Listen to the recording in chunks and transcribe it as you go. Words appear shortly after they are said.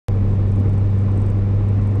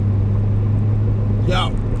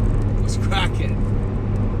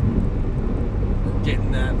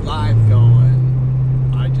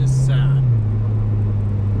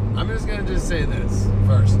just say this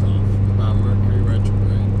first off about Mercury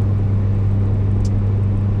Retrograde.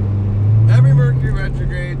 Every Mercury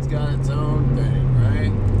Retrograde's got its own thing,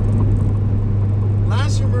 right?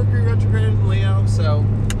 Last year Mercury Retrograde in Leo, so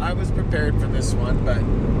I was prepared for this one, but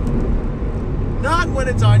not when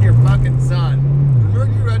it's on your fucking sun. When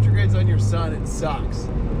Mercury Retrograde's on your sun, it sucks.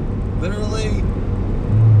 Literally,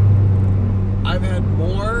 I've had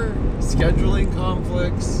more scheduling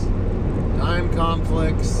conflicts, time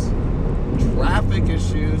conflicts, traffic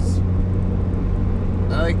issues.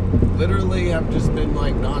 I literally have just been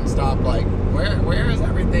nonstop, where is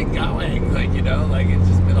everything going? It's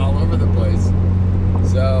just been all over the place.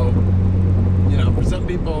 So, for some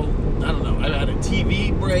people, I don't know, I've had a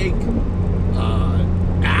TV break,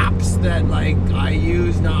 apps that I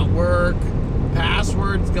use not work,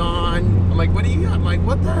 passwords gone. I'm like, what do you got? I'm like,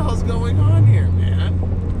 what the hell's going on here, man?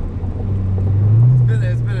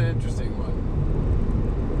 It's been an interesting one.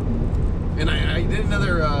 And I did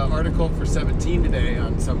another article for 17 today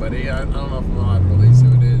on somebody. I don't know if I'm allowed to release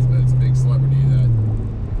who it is, but it's a big celebrity that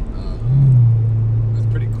was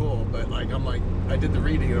pretty cool. But I did the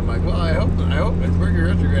reading and I'm like, well, I hope it's Mercury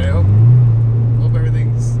Retrograde. I hope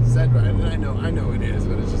everything's said right. And I know it is,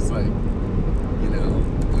 but it's just it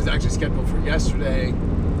was actually scheduled for yesterday,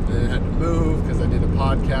 and then I had to move because I did a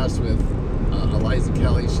podcast with Eliza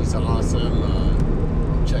Kelly. She's awesome.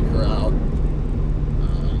 Check her out.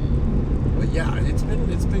 But yeah, it's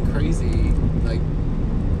been crazy.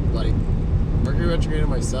 Mercury Retrograde on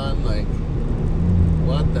my sun.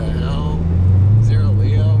 What the hell? Zero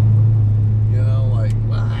Leo.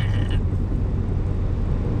 What?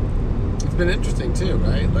 It's been interesting too,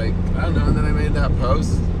 right? I don't know. And then I made that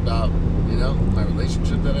post about my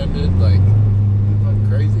relationship that ended. Fucking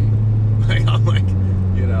crazy.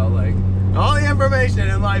 All the information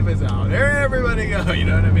in life is out there. Everybody go. You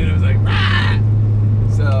know what I mean? It was ah!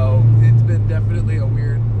 So it's been definitely a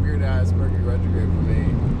weird ass Mercury Retrograde for me.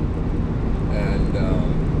 And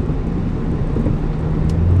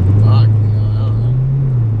fuck, I don't know.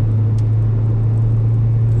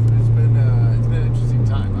 It's been an interesting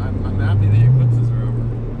time. I'm happy the eclipses are over,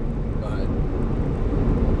 but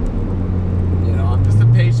I'm just a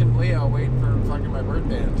patient Leo waiting for fucking my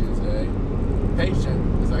birthday on Tuesday.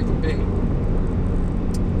 Patient as I can be.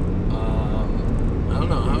 I don't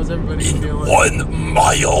know. How's everybody feeling? 1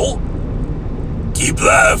 mile. Keep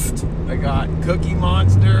left. I got Cookie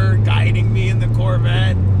Monster guiding me in the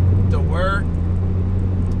Corvette to work.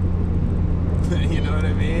 You know what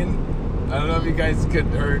I mean? I don't know if you guys could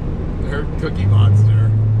heard Cookie Monster.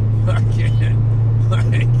 Fucking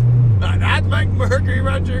that's Mercury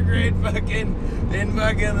Retrograde in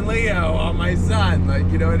fucking Leo on my sun.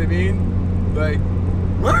 You know what I mean?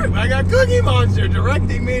 I got Cookie Monster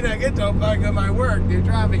directing me to get to fucking my work, do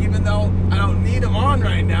traffic, even though I don't need him on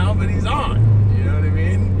right now, but he's on. You know what I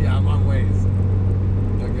mean? Yeah, I'm on Waze.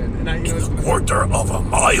 Okay. And In a quarter of a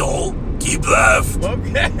mile, keep left.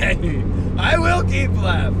 Okay, I will keep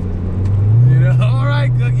left. All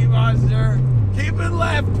right, Cookie Monster, keep it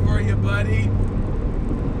left for you, buddy.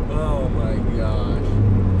 Oh my gosh.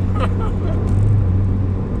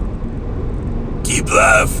 Keep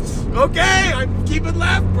left. Okay, I'm keeping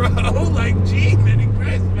left, bro. Gee, Merry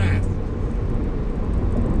Christmas.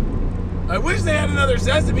 I wish they had another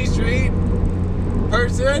Sesame Street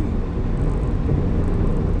person.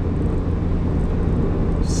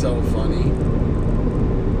 So funny.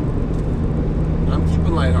 I'm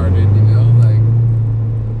keeping lighthearted,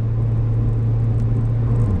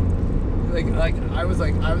 I was I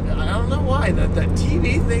don't know why that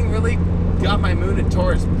TV thing really got my mood at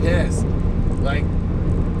Taurus pissed. I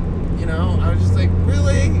was just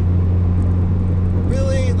really,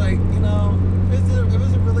 it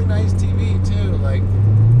was a really nice TV too.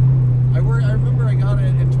 I remember I got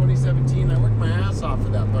it in 2017. I worked my ass off for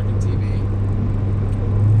that fucking TV,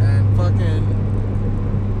 and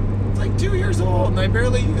it's 2 years old, and I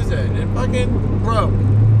barely use it. It fucking broke.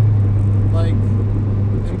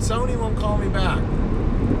 And Sony won't call me back.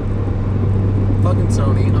 Fucking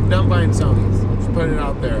Sony. I'm done buying Sonys. I'm just putting it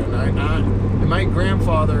out there. And my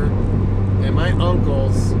grandfather and my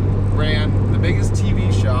uncles ran the biggest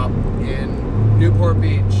TV shop in Newport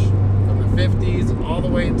Beach from the 50s all the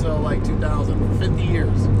way until 2000, for 50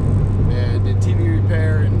 years. And did TV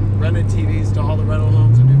repair and rented TVs to all the rental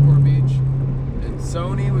homes in Newport Beach. And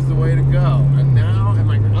Sony was the way to go. And now, and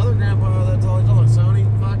my other grandpa, that's all I told him, Sony,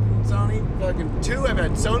 two, I've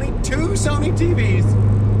had two Sony TVs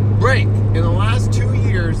break in the last 2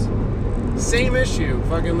 years. Same issue,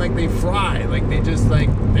 they fry, they just, they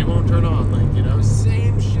won't turn on,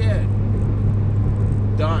 same shit.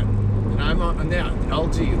 Done. And and I'm on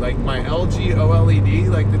LG, like my LG OLED,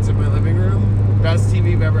 like that's in my living room. Best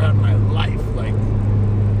TV I've ever had in my life, like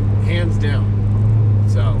hands down.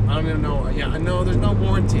 So I don't even know. Yeah, I know there's no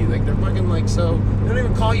warranty. Like they're fucking like so. They don't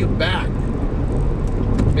even call you back.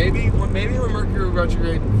 Maybe when Mercury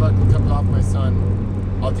Retrograde fucking comes off my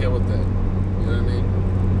son, I'll deal with it. You know what I mean?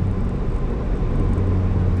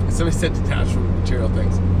 Somebody said detach from material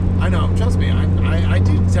things. I know. Trust me. I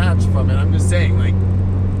do detach from it. I'm just saying, like,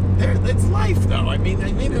 it's life though. I mean,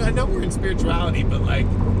 I know we're in spirituality, but like,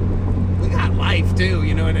 we got life too.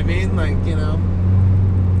 You know what I mean? Like, you know,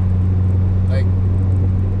 like.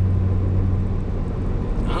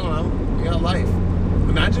 I don't know. We got life.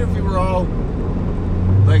 Imagine if we were all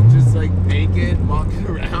like just like naked, walking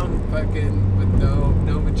around, fucking with no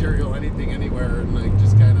material, anything, anywhere, and like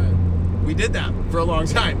just kind of. We did that for a long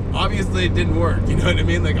time. Obviously, it didn't work. You know what I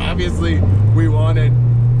mean? Like obviously, we wanted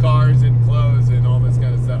cars and clothes and all this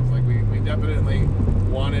kind of stuff. Like we definitely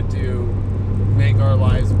wanted to make our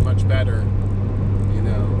lives much better. You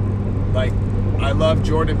know, like I love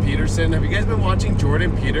Jordan Peterson. Have you guys been watching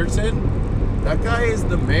Jordan Peterson? That guy is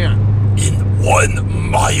the man. In 1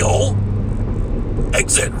 mile,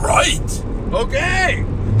 exit right. Okay,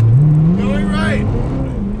 going right.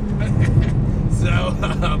 So,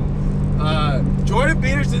 Jordan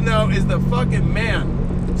Peterson though is the fucking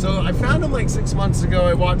man. So I found him like 6 months ago.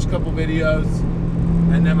 I watched a couple videos,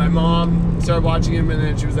 and then my mom started watching him, and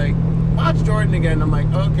then she was like, "Watch Jordan again." I'm like,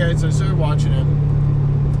 "Okay." So I started watching him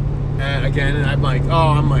again, and I'm like, "Oh,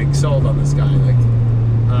 I'm like sold on this guy." Like,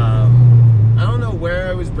 I don't know where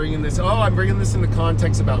I was bringing this. Oh, I'm bringing this in the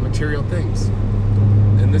context about material things.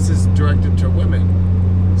 And this is directed to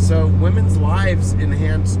women. So women's lives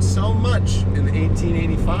enhanced so much in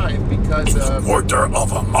 1885 because of... Quarter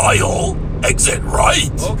of a mile, exit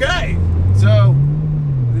right. Okay. So,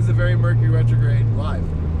 this is a very Mercury Retrograde live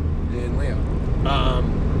in Leo.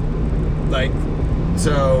 Like,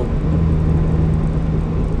 so...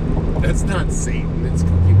 That's not Satan, it's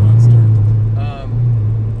Cookie Monster.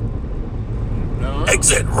 No.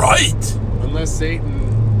 Exit right. Unless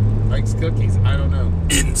Satan likes cookies, I don't know.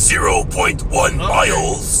 In 0.1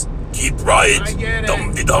 miles, keep right. I get it.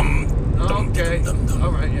 Dum-de-dum. Okay. Dum-de-dum-dum-dum.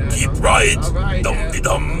 All right, yeah. Keep right. All right,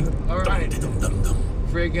 Dum-de-dum. All right. Dum-de-dum-dum-dum.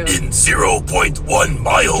 Friggin' In 0.1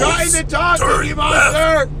 miles, trying to talk, turn Cookie Monster.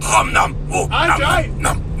 left. Hum-num. Oh, I'm trying.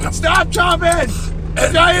 num. Stop chopping.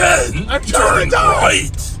 And then I'm trying turn to talk.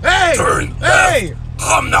 right. Hey. Turn Hey. left.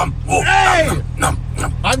 Hum-num. Oh, Hey. num.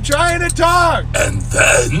 I'm trying to talk. And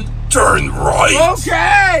then turn right.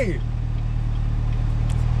 Okay.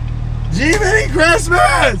 Jiminy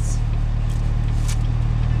Christmas.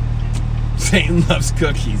 Satan loves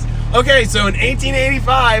cookies. Okay, so in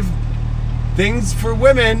 1885, things for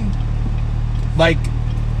women, like,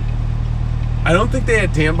 I don't think they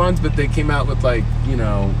had tampons, but they came out with, like, you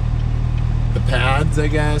know, the pads, I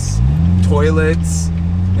guess, toilets.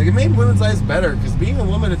 Like, it made women's lives better, because being a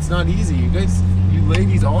woman, it's not easy. You guys, you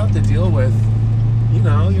ladies all have to deal with, you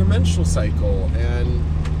know, your menstrual cycle, and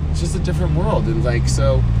it's just a different world. And, like,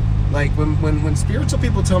 so, like, when spiritual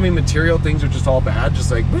people tell me material things are just all bad, just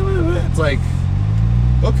like, it's like,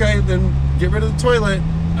 okay, then get rid of the toilet.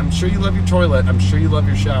 I'm sure you love your toilet. I'm sure you love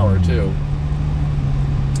your shower, too.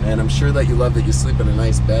 And I'm sure that you love that you sleep in a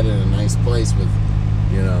nice bed in a nice place with,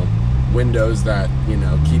 you know, windows that, you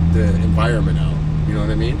know, keep the environment out. You know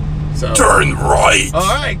what I mean? So turn right.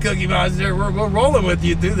 All right, Cookie Monster, we're rolling with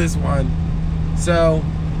you through this one. So,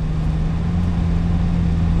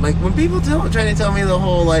 like, when people try to tell me the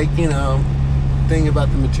whole, like, you know, thing about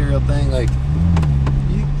the material thing, like,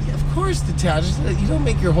 you of course detach. You don't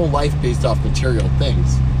make your whole life based off material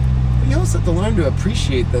things. But you also have to learn to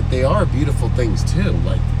appreciate that they are beautiful things too.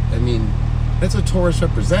 Like, I mean, that's what Taurus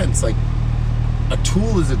represents. Like, a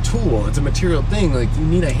tool is a tool. It's a material thing. Like, you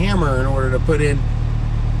need a hammer in order to put in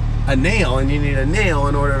a nail, and you need a nail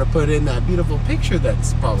in order to put in that beautiful picture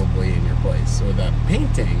that's probably in your place, or that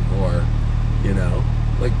painting, or, you know,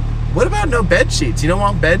 like, what about no bed sheets? You don't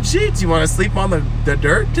want bed sheets? You want to sleep on the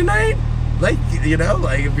dirt tonight? Like, you know,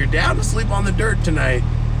 like, if you're down to sleep on the dirt tonight,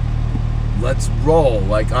 let's roll.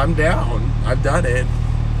 Like, I'm down. I've done it.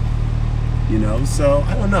 You know, so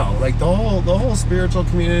I don't know. Like, the whole spiritual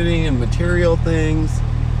community and material things,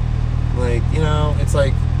 like, you know, it's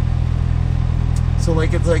like, so,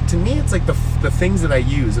 like, it's like, to me, it's like the things that I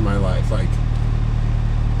use in my life. Like,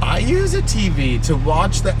 I use a TV to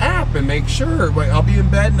watch the app and make sure. Like, I'll be in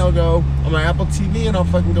bed and I'll go on my Apple TV and I'll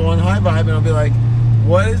fucking go on High Vibe and I'll be like,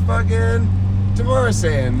 what is fucking Tamara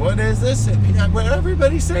saying? What is this? What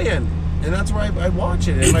everybody's saying? And that's where I watch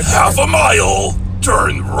it. In half a mile,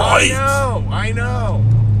 turn right. I know.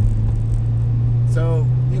 So,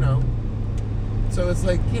 you know, So it's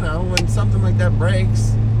like, you know, when something like that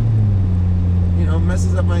breaks, you know,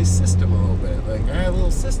 messes up my system a little bit. Like, I have a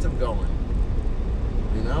little system going.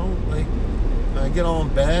 You know, like, I get all in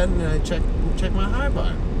bed and I check my high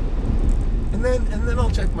vibe. And then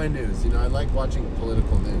I'll check my news. You know, I like watching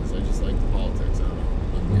political news. I just like the politics. I don't know.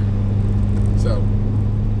 I'm weird. So,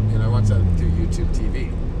 you know, I watch that through YouTube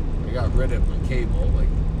TV. I got rid of my cable. Like,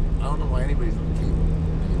 I don't know why anybody's on cable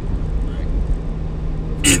anymore, right?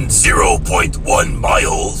 In 0.1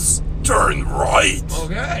 miles, turn right.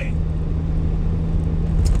 Okay.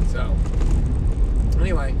 So,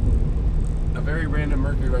 anyway, a very random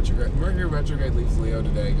Mercury retrograde. Mercury retrograde leaves Leo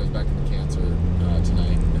today, goes back into Cancer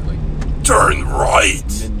tonight at like turn right.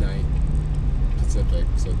 midnight Pacific,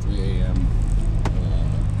 so 3 a.m.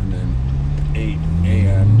 And then 8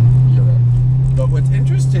 a.m. Europe. But what's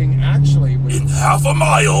interesting, actually, in half a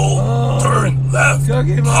mile, turn left.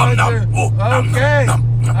 Cookie Monster. Okay.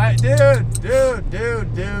 Dude.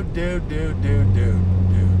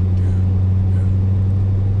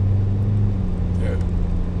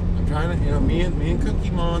 I'm trying to, you know, me and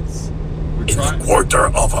Cookie Monster. We're trying. In a quarter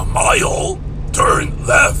of a mile, turn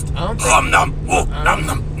left. I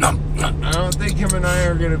don't think him and I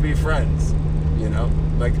are gonna be friends. You know,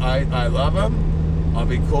 like I love him. I'll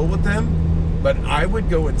be cool with him, but I would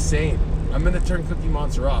go insane. I'm gonna turn Cookie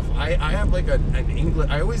Monster off. I have like an English.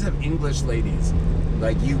 I always have English ladies,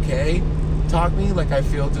 like UK, talk me like I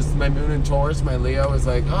feel just my Moon and Taurus. My Leo is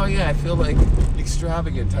like, oh yeah, I feel like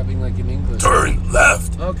extravagant having like an English. Turn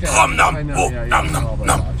left. Okay. I know. Yeah. All that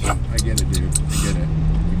option. I get it, dude. I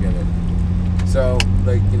get it. So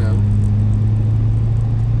like, you know,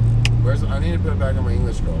 I need to put it back on my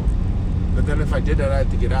English goal. But then if I did that, I have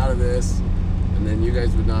to get out of this, and then you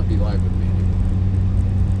guys would not be live with me anymore.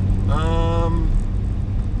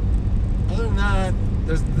 Other than that,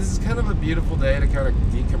 this is kind of a beautiful day to kind of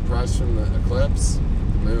decompress from the eclipse,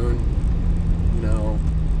 the moon, you know,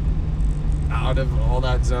 out of all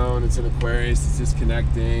that zone. It's in Aquarius, it's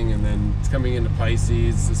disconnecting, and then it's coming into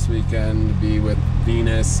Pisces this weekend to be with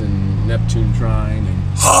Venus and Neptune trine. And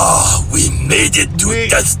we made it to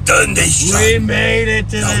destination. We made it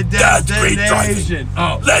to the destination.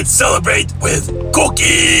 Oh, let's celebrate with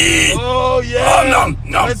cookies. Oh yeah.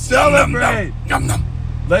 Let's celebrate. Nom, nom.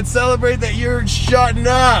 Let's celebrate that you're shutting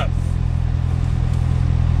up.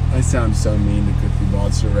 I sound so mean to Cookie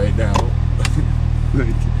Monster right now.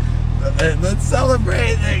 Let's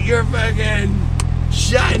celebrate that you're fucking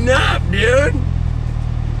shutting up, dude.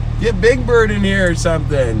 Get Big Bird in here or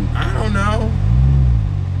something. I don't know.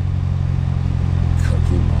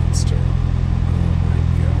 Cookie Monster. Oh my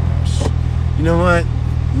gosh. You know what?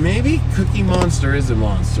 Maybe Cookie Monster is a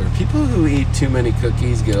monster. People who eat too many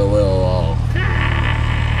cookies get a little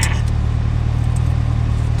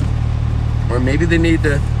or maybe they need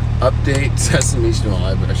to update Sesame Street. Well,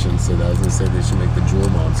 I shouldn't say that. I was going to say they should make the Jewel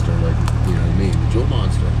Monster, like, you know what I mean? The Jewel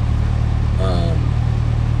Monster.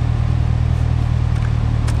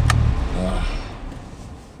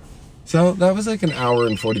 So that was like an hour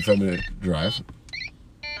and 45-minute drive.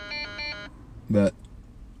 But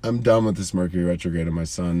I'm done with this Mercury retrograde on my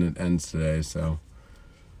sun. It ends today, so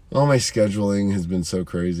all my scheduling has been so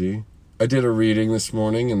crazy. I did a reading this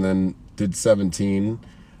morning and then did 17.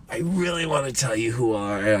 I really want to tell you who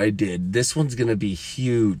I did. This one's going to be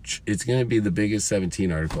huge. It's going to be the biggest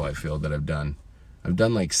 17 article I feel that I've done. I've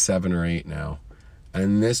done like 7 or 8 now.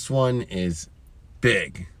 And this one is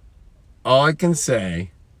big. All I can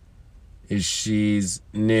say is she's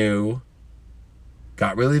new,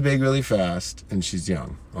 got really big really fast, and she's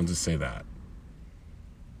young. I'll just say that.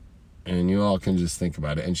 And you all can just think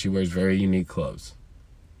about it. And she wears very unique clothes.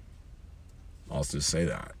 I'll just say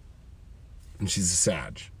that. And she's a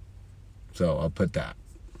Sag. So I'll put that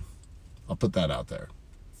out there.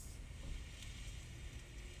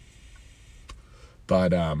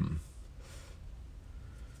 But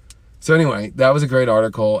so anyway, that was a great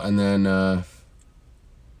article. And then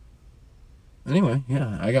anyway,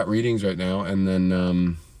 yeah, I got readings right now, and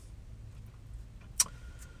then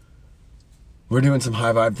we're doing some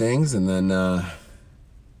high vibe things, and then I'm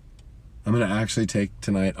gonna actually take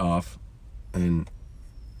tonight off and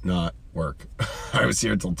not work. I was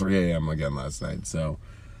here till 3 a.m. again last night, so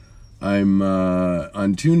I'm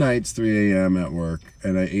on 2 nights 3 a.m. at work,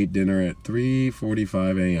 and I ate dinner at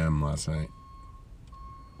 3:45 a.m. last night,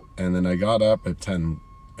 and then I got up at 10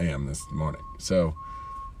 a.m. this morning. So,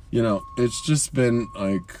 you know, it's just been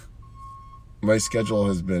like my schedule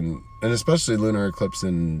has been, and especially lunar eclipse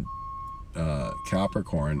in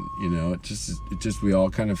Capricorn, you know, it just we all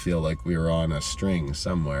kind of feel like we were on a string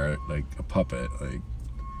somewhere, like a puppet, like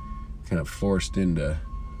kind of forced into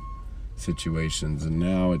situations, and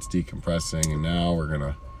now it's decompressing, and now we're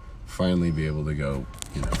gonna finally be able to go,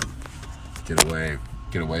 you know, get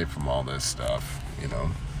away from all this stuff, you know.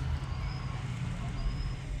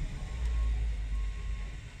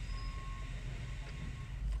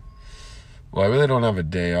 Well, I really don't have a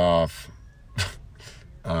day off.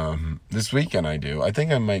 This weekend I do. I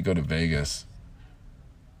think I might go to Vegas.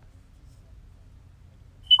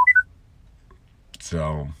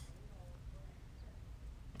 So,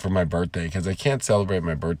 for my birthday, because I can't celebrate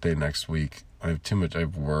my birthday next week. I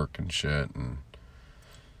have work and shit, and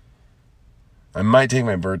I might take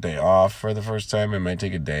my birthday off for the first time. I might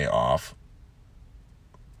take a day off.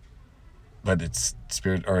 But it's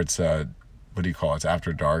what do you call it? It's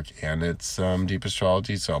after dark, and it's deep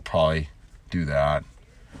astrology, so I'll probably do that.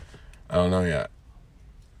 I don't know yet.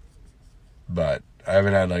 But I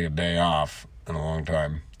haven't had like a day off in a long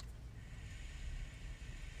time.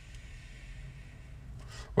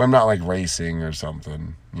 Where I'm not like racing or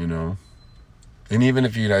something, you know. And even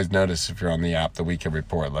if you guys notice, if you're on the app, the weekend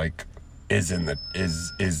report like is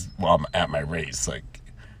while I'm at my race, like,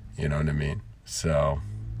 you know what I mean? So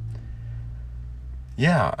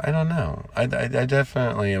yeah, I don't know. I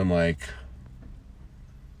definitely am like,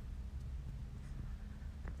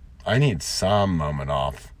 I need some moment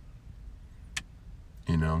off,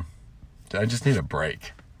 you know. I just need a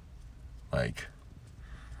break. Like,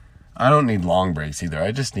 I don't need long breaks either.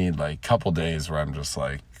 I just need like a couple days where I'm just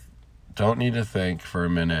like, don't need to think for a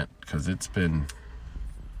minute, because it's been,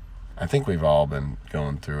 I think we've all been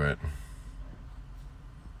going through it.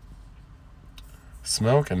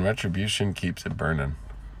 Smoke and retribution keeps it burning.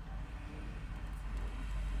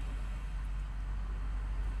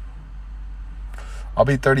 I'll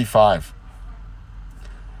be 35.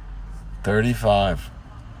 35.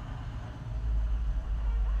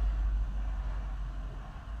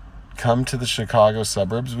 Come to the Chicago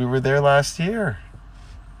suburbs. We were there last year.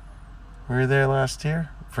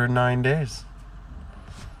 For 9 days.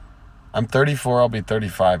 I'm 34. I'll be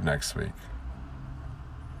 35 next week.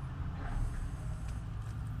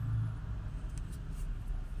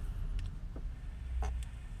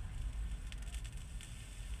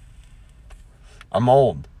 I'm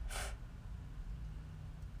old.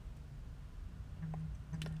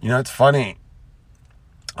 You know, it's funny.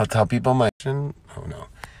 I'll tell people oh no.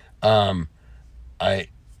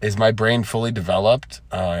 Is my brain fully developed?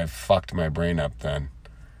 I fucked my brain up then.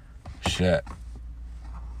 Shit.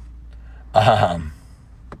 Oh,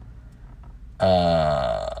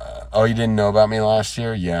 you didn't know about me last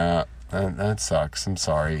year? Yeah, that sucks. I'm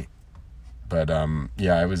sorry. But,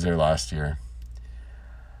 yeah, I was there last year.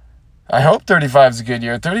 I hope 35 is a good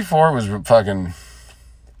year. 34 was fucking...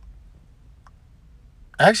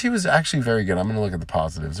 Actually, it was actually very good. I'm going to look at the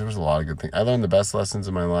positives. There was a lot of good things. I learned the best lessons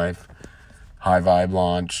in my life. High Vibe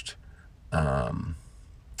launched. I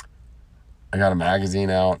got a magazine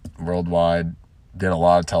out worldwide. Did a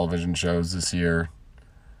lot of television shows this year.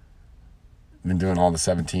 Been doing all the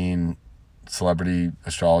 17 celebrity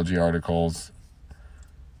astrology articles.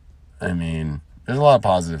 I mean, there's a lot of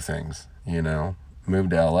positive things, you know.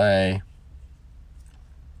 Moved to LA.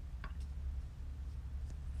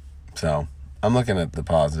 So, I'm looking at the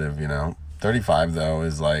positive, you know. 35, though,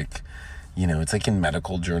 is like, you know, it's like in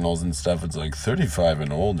medical journals and stuff. It's like 35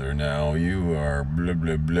 and older now. You are blah,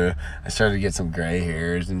 blah, blah. I started to get some gray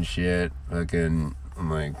hairs and shit. I'm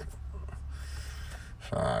like,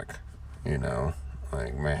 fuck. You know,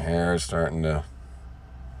 like my hair is starting to,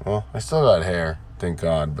 well, I still got hair, thank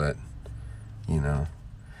God, but, you know.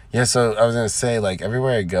 Yeah, so I was going to say, like,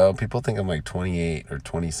 everywhere I go, people think I'm like 28 or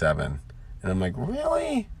 27. And I'm like,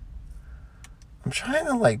 really? I'm trying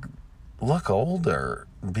to, like, look older,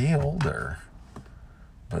 be older.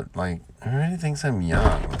 But, like, everybody thinks I'm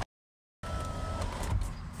young.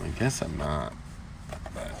 I guess I'm not.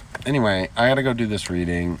 But anyway, I got to go do this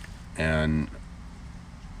reading. And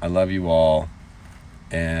I love you all.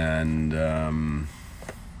 And,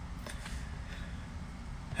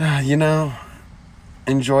 you know,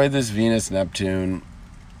 enjoy this Venus-Neptune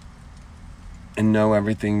and know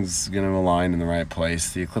everything's going to align in the right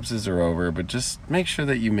place. The eclipses are over, but just make sure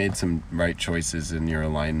that you made some right choices in your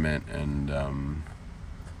alignment and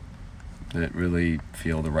that really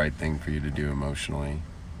feel the right thing for you to do emotionally.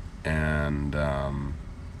 And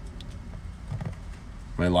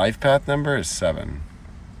my life path number is 7.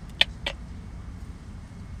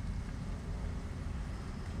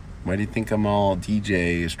 Why do you think I'm all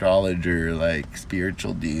DJ, astrologer, like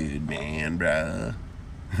spiritual dude, man, bruh?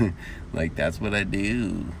 Like, that's what I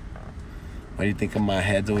do. Why do you think my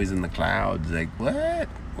head's always in the clouds? Like, what?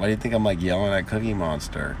 Why do you think I'm like yelling at Cookie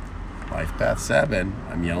Monster? Life path 7.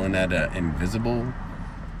 I'm yelling at an invisible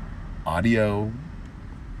audio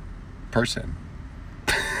person.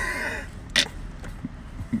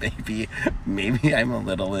 Maybe I'm a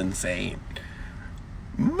little insane.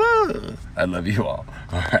 I love you all.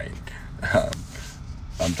 All right.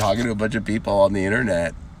 I'm talking to a bunch of people on the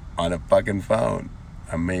internet on a fucking phone.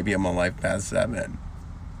 Maybe I'm on life past 7.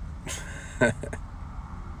 I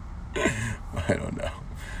don't know.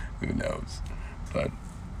 Who knows? But,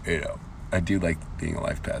 I do like being a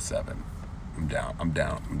life past 7. I'm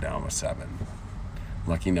down with 7.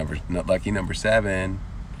 Lucky number 7.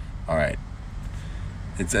 All right.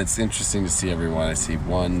 It's interesting to see everyone. I see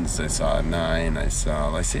 1s. I saw a 9. I see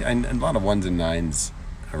a lot of 1s and 9s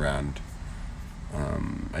around.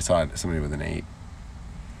 I saw somebody with an 8.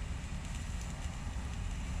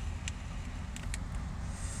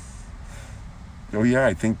 Oh yeah,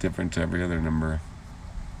 I think different to every other number.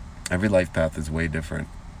 Every life path is way different.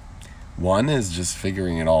 1 is just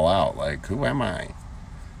figuring it all out. Like, who am I?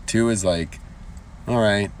 2 is like, all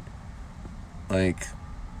right, like,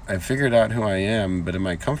 I figured out who I am, but am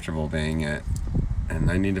I comfortable being it?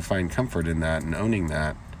 And I need to find comfort in that and owning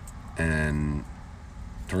that. And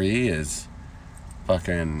 3 is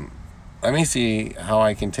fucking, let me see how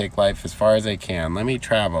I can take life as far as I can. Let me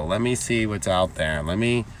travel. Let me see what's out there. Let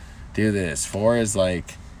me do this. 4 is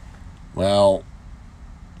like, well,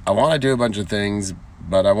 I want to do a bunch of things,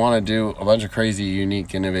 but I want to do a bunch of crazy,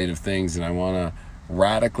 unique, innovative things, and I want to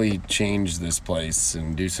radically change this place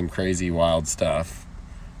and do some crazy, wild stuff.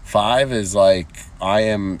 5 is like, I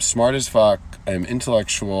am smart as fuck, I'm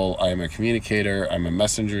intellectual, I'm a communicator, I'm a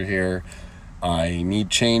messenger here, I need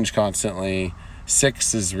change constantly.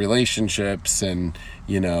 6 is relationships and,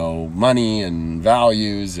 money and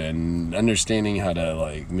values and understanding how to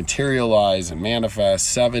like materialize and manifest.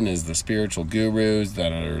 7 is the spiritual gurus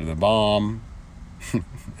that are the bomb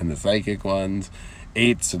and the psychic ones.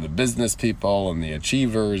 8s are the business people and the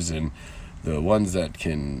achievers and the ones that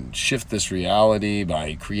can shift this reality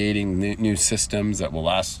by creating new systems that will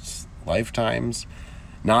last lifetimes.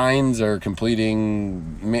 9s are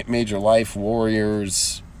completing major life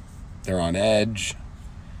warriors. They're on edge.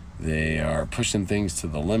 They are pushing things to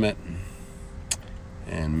the limit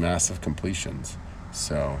and massive completions.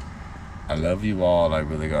 So I love you all. I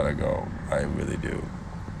really gotta go. I really do.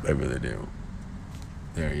 I really do.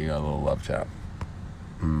 There, you got a little love tap.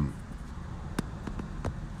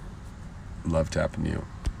 Love tapping you.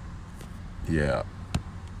 Yeah.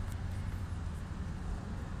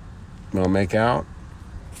 Wanna make out?